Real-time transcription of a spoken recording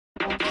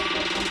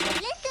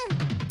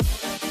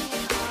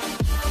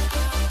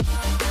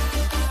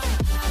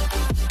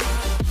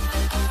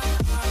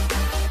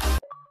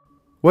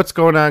What's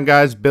going on,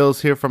 guys?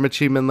 Bill's here from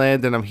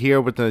AchievementLand, and I'm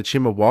here with an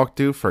achievement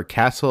walkthrough for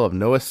Castle of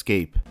No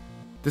Escape.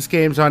 This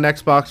game's on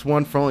Xbox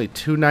One for only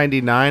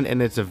 $2.99,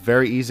 and it's a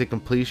very easy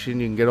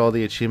completion. You can get all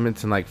the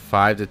achievements in like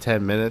 5 to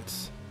 10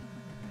 minutes.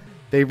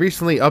 They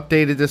recently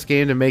updated this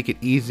game to make it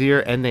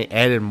easier, and they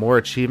added more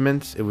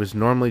achievements. It was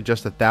normally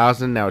just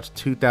 1,000, now it's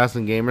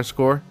 2,000 gamer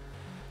score.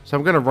 So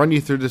I'm going to run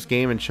you through this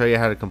game and show you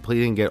how to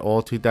complete and get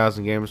all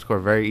 2,000 gamer score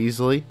very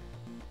easily.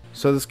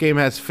 So this game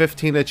has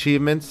 15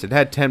 achievements. It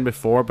had 10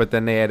 before, but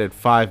then they added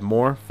 5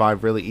 more,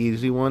 5 really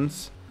easy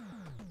ones.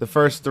 The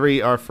first 3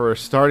 are for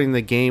starting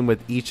the game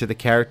with each of the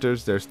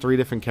characters. There's 3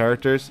 different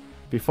characters.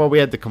 Before we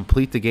had to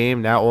complete the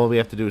game, now all we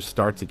have to do is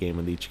start the game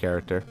with each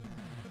character.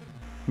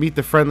 Meet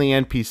the friendly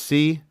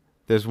NPC.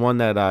 There's one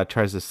that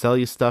tries to sell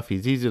you stuff.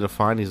 He's easy to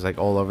find. He's like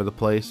all over the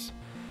place.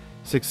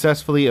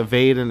 Successfully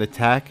evade an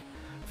attack.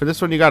 For this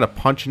one, you gotta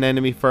punch an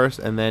enemy first,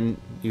 and then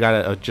you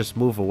gotta just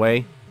move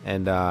away,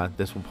 and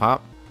this will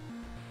pop.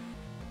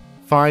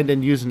 Find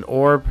and use an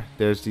orb.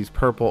 There's these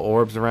purple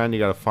orbs around. You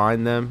gotta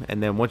find them,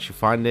 and then once you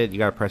find it, you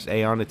gotta press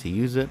A on it to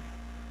use it.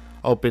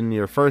 Open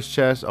your first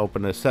chest.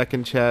 Open a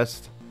second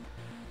chest.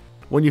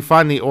 When you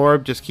find the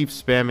orb, just keep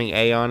spamming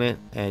A on it,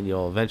 and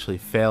you'll eventually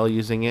fail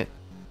using it,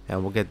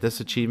 and we'll get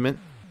this achievement.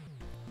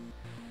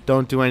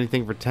 Don't do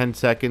anything for 10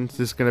 seconds.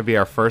 This is gonna be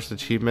our first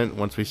achievement.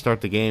 Once we start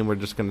the game, we're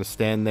just gonna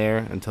stand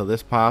there until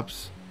this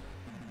pops.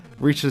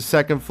 Reach the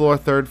second floor,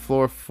 third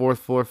floor, fourth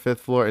floor,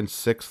 fifth floor, and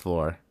sixth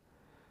floor.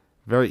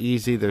 Very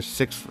easy. There's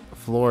 6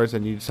 floors,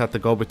 and you just have to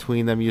go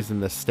between them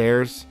using the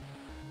stairs.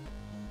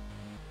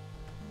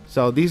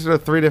 So these are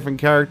the 3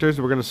 different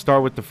characters. We're going to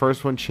start with the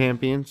first one,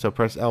 Champion. So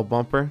press L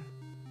bumper.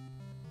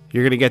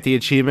 You're going to get the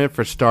achievement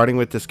for starting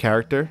with this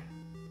character.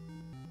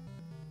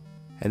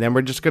 And then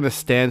we're just going to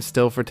stand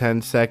still for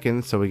 10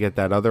 seconds so we get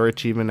that other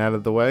achievement out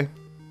of the way.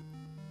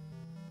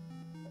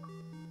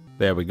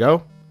 There we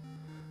go.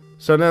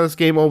 So now this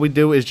game, all we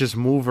do is just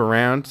move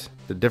around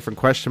the different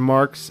question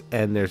marks,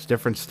 and there's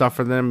different stuff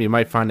for them. You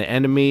might find an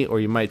enemy, or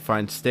you might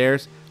find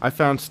stairs. I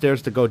found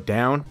stairs to go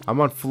down. I'm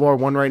on floor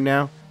 1 right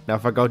now. Now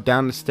if I go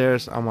down the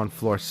stairs, I'm on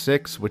floor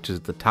 6, which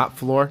is the top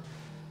floor,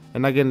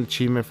 and I get an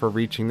achievement for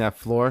reaching that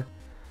floor.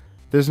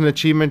 There's an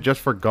achievement just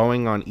for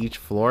going on each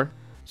floor,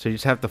 so you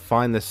just have to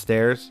find the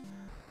stairs,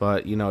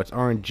 but you know, it's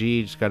RNG.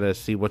 You just gotta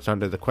see what's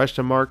under the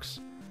question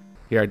marks.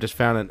 Here I just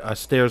found a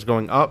stairs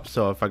going up,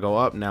 so if I go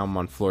up, now I'm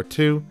on floor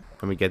 2.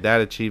 Let me get that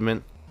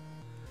achievement.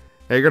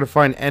 Now you're going to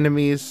find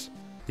enemies.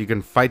 You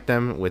can fight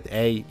them with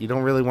A. You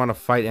don't really want to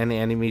fight any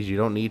enemies. You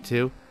don't need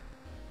to.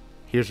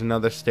 Here's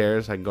another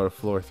stairs. I can go to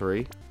floor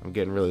 3. I'm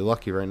getting really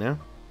lucky right now.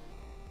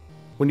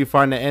 When you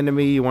find an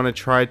enemy, you want to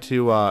try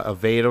to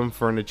evade them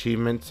for an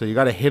achievement. So you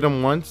got to hit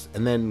them once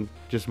and then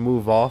just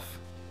move off,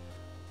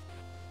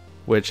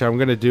 which I'm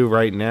going to do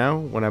right now.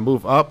 When I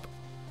move up,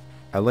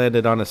 I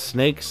landed on a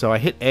snake. So I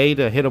hit A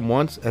to hit him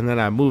once, and then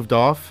I moved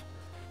off.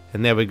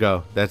 And there we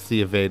go. That's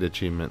the evade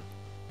achievement.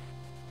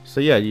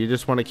 So yeah, you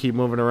just want to keep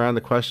moving around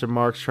the question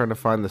marks, trying to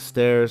find the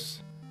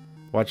stairs.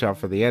 Watch out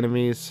for the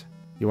enemies.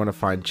 You want to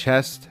find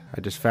chest. I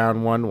just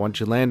found one.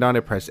 Once you land on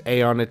it, press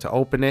A on it to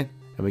open it,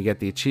 and we get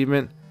the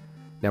achievement.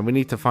 Now we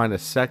need to find a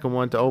second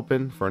one to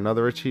open for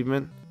another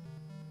achievement.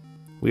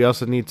 We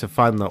also need to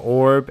find the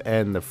orb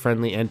and the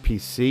friendly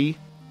NPC.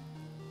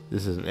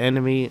 This is an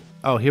enemy.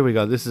 Oh, here we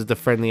go. This is the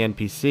friendly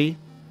NPC.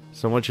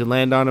 So once you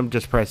land on him,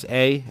 just press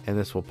A, and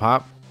this will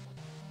pop.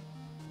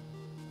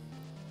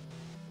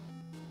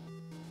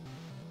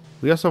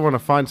 We also want to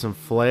find some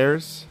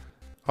flares.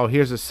 Oh,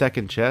 here's a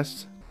second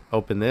chest.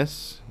 Open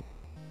this.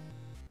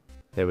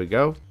 There we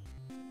go.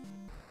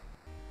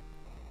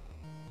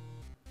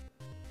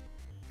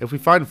 If we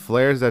find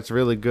flares, that's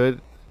really good.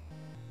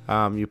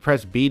 You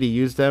press B to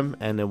use them,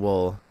 and it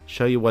will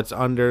show you what's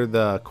under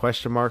the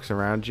question marks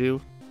around you.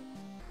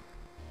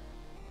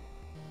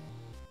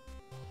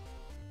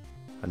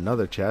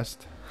 Another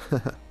chest.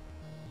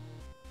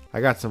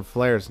 I got some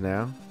flares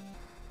now.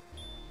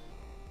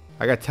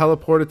 I got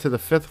teleported to the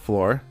 5th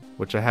floor,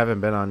 which I haven't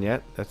been on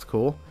yet. That's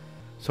cool.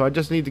 So I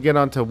just need to get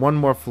onto one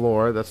more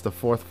floor. That's the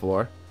 4th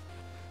floor.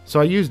 So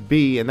I used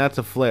B, and that's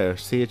a flare.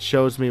 See, it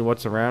shows me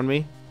what's around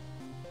me.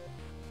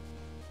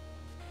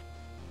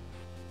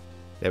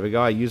 There we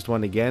go. I used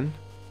one again.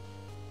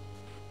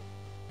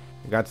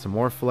 I got some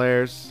more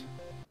flares.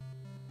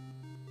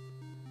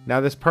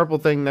 Now this purple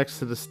thing next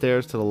to the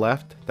stairs to the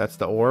left, that's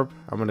the orb.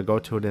 I'm going to go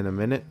to it in a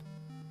minute.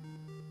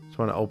 Just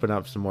want to open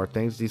up some more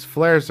things. These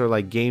flares are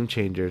like game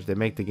changers. They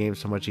make the game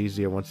so much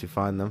easier once you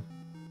find them.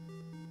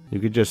 You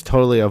could just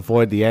totally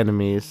avoid the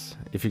enemies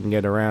if you can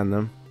get around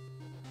them.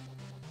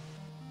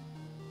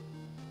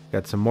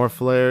 Got some more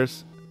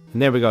flares.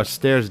 And there we go,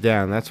 stairs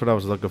down. That's what I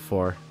was looking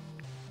for.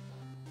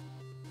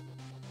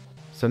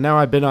 So now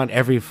I've been on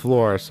every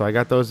floor, so I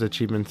got those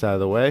achievements out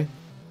of the way.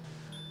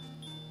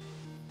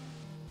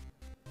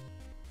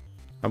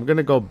 I'm going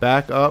to go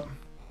back up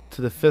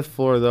to the 5th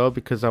floor though,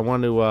 because I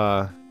want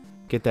to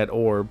get that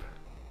orb.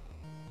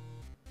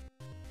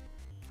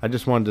 I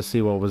just wanted to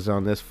see what was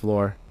on this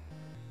floor.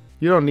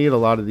 You don't need a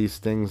lot of these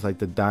things like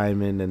the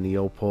diamond and the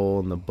opal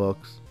and the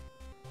books.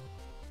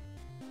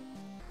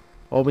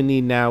 All we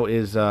need now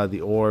is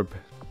the orb.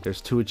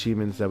 There's 2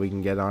 achievements that we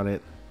can get on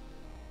it.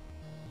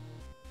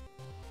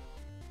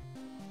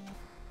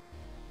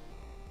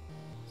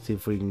 See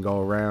if we can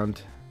go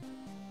around.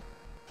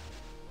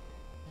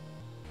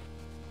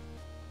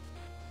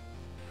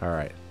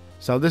 Alright,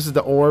 so this is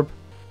the orb.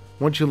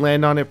 Once you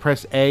land on it,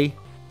 press A,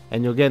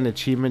 and you'll get an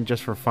achievement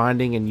just for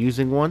finding and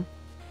using one.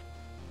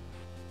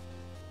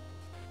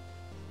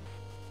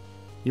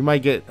 You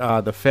might get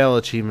the fail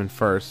achievement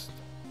first.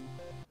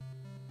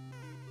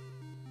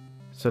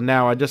 So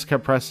now I just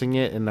kept pressing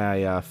it and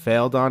I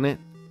failed on it,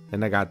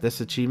 and I got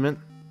this achievement.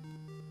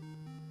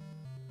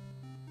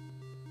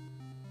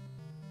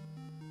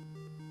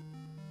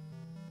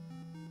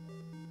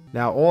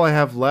 Now all I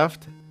have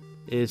left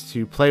is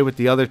to play with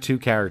the other 2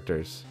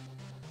 characters.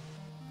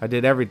 I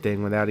did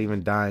everything without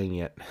even dying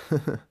yet.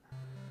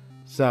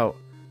 So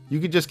you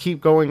could just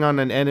keep going on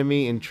an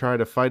enemy and try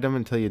to fight them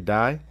until you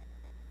die.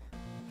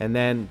 And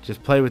then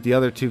just play with the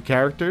other 2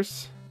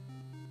 characters.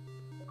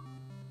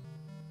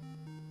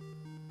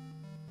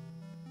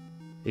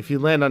 If you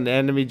land on an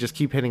enemy, just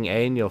keep hitting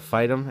A and you'll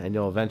fight them and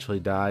you'll eventually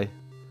die.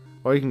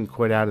 Or you can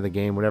quit out of the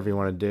game, whatever you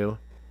want to do.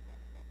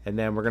 And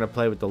then we're going to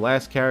play with the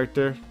last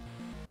character.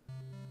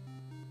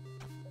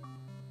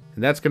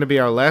 And that's going to be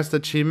our last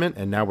achievement,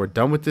 and now we're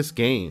done with this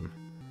game.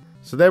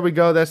 So there we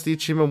go, that's the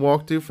achievement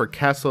walkthrough for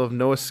Castle of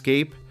No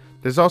Escape.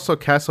 There's also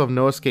Castle of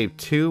No Escape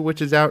 2,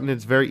 which is out and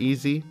it's very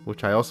easy,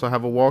 which I also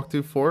have a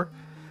walkthrough for.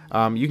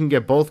 You can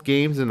get both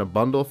games in a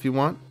bundle if you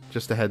want,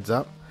 just a heads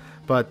up.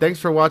 But thanks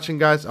for watching,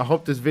 guys. I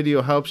hope this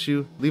video helps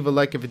you. Leave a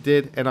like if it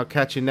did, and I'll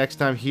catch you next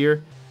time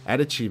here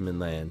at Achievement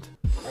Land.